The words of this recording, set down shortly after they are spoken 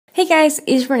Hey guys,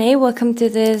 it's Renee. Welcome to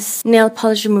this nail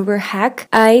polish remover hack.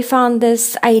 I found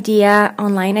this idea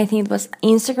online. I think it was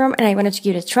Instagram and I wanted to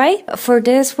give it a try. For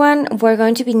this one, we're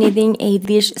going to be needing a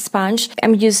dish sponge.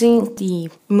 I'm using the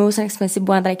most expensive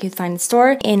one that I could find in the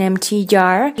store, an empty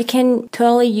jar. You can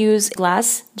totally use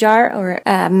glass jar or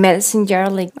a medicine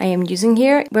jar like I am using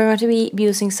here. We're going to be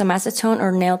using some acetone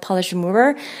or nail polish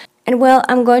remover. And well,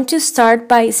 I'm going to start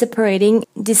by separating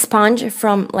the sponge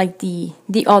from like the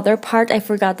other part. I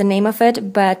forgot the name of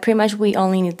it, but pretty much we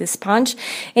only need the sponge.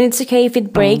 And it's okay if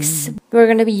it breaks. We're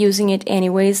going to be using it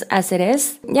anyways as it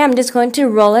is. Yeah, I'm just going to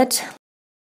roll it.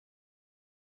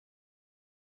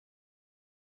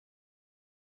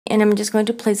 And I'm just going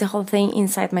to place the whole thing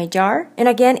inside my jar. And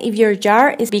again, if your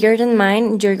jar is bigger than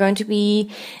mine, you're going to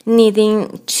be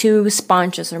needing 2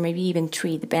 sponges or maybe even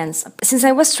 3, depends. Since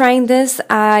I was trying this,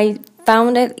 I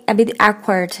found it a bit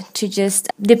awkward to just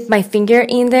dip my finger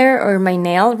in there, or my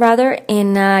nail rather,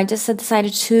 and I just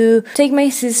decided to take my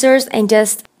scissors and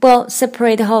just, well,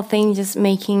 separate the whole thing, just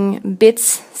making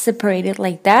bits separated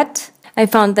like that. I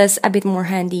found this a bit more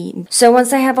handy. So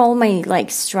once I have all my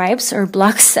stripes or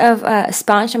blocks of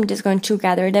sponge, I'm just going to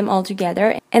gather them all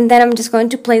together. And then I'm just going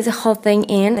to place the whole thing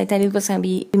in. I thought it was going to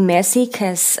be messy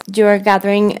because you're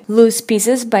gathering loose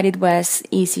pieces, but it was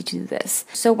easy to do this.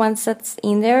 So once that's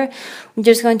in there, I'm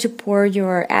just going to pour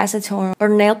your acetone or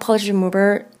nail polish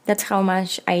remover. That's how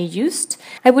much I used.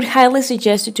 I would highly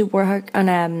suggest you to work on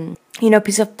a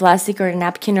piece of plastic or a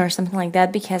napkin or something like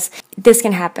that, because this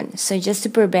can happen. So just to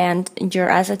prevent your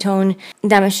acetone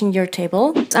damaging your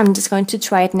table, I'm just going to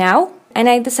try it now. And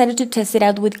I decided to test it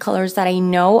out with colors that I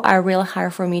know are real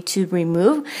hard for me to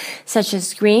remove, such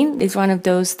as green. It's one of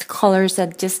those colors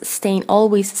that just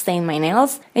always stain my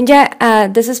nails. And yeah,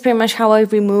 this is pretty much how I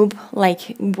remove,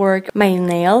 work my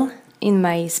nail in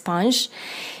my sponge.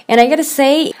 And I gotta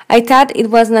say, I thought it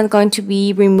was not going to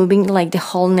be removing the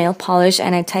whole nail polish,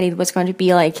 and I thought it was going to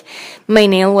be my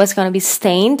nail was going to be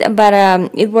stained, but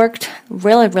it worked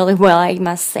really, really well, I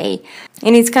must say.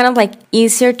 And it's kind of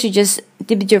easier to just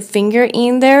dip your finger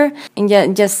in there and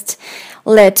just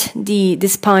let the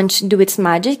sponge do its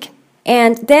magic.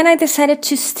 And then I decided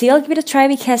to still give it a try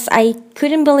because I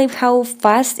couldn't believe how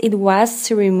fast it was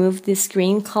to remove this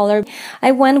green color.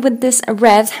 I went with this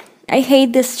red. I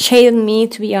hate this shade on me,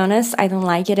 to be honest. I don't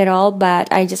like it at all, but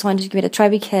I just wanted to give it a try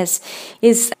because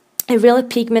it's a really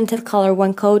pigmented color,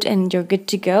 one coat and you're good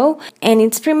to go. And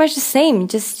it's pretty much the same,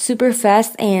 just super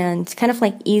fast and kind of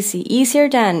easier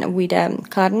than with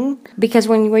cotton, because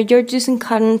when you're using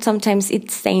cotton, sometimes it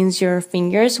stains your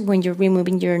fingers when you're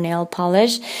removing your nail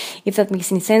polish, if that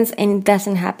makes any sense, and it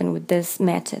doesn't happen with this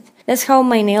method. That's how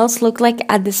my nails look like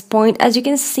at this point. As you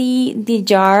can see, the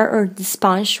jar, or the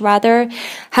sponge rather,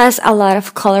 has a lot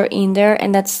of color in there,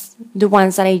 and that's the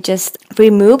ones that I just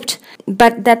removed.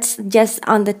 But that's just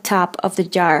on the top of the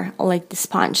jar, like the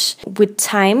sponge. With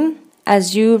time,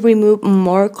 as you remove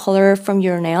more color from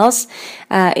your nails,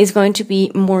 it's going to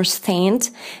be more stained.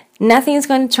 Nothing is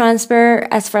going to transfer,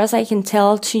 as far as I can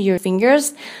tell, to your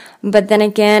fingers. But then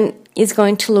again, it's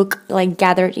going to look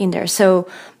gathered in there. So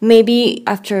maybe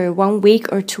after 1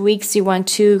 week or 2 weeks, you want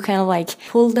to kind of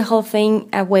pull the whole thing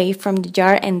away from the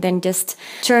jar and then just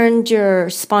turn your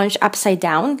sponge upside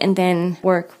down and then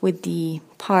work with the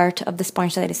part of the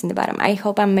sponge that is in the bottom. I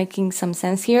hope I'm making some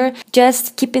sense here.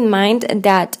 Just keep in mind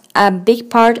that a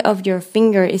big part of your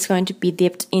finger is going to be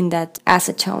dipped in that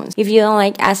acetone. If you don't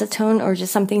like acetone or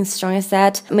just something strong as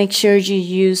that, make sure you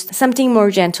use something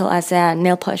more gentle as a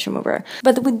nail polish remover.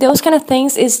 But with those kind of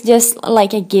things, it's just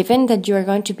a given that you're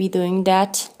going to be doing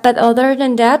that. But other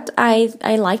than that, I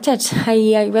liked it.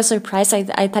 I was surprised.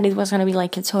 I thought it was going to be a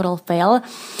total fail,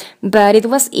 but it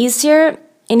was easier.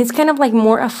 And it's kind of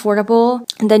more affordable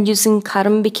than using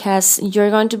cotton, because you're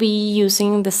going to be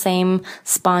using the same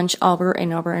sponge over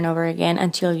and over and over again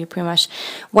until you pretty much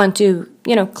want to,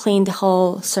 clean the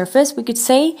whole surface, we could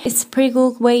say. It's a pretty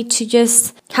good way to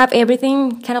just have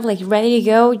everything kind of ready to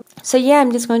go. So yeah,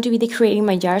 I'm just going to be decorating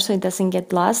my jar so it doesn't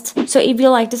get lost. So if you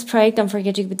like this project, don't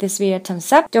forget to give this video a thumbs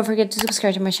up. Don't forget to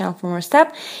subscribe to my channel for more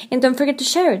stuff. And don't forget to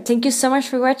share it. Thank you so much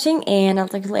for watching, and I'll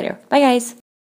talk to you later. Bye guys!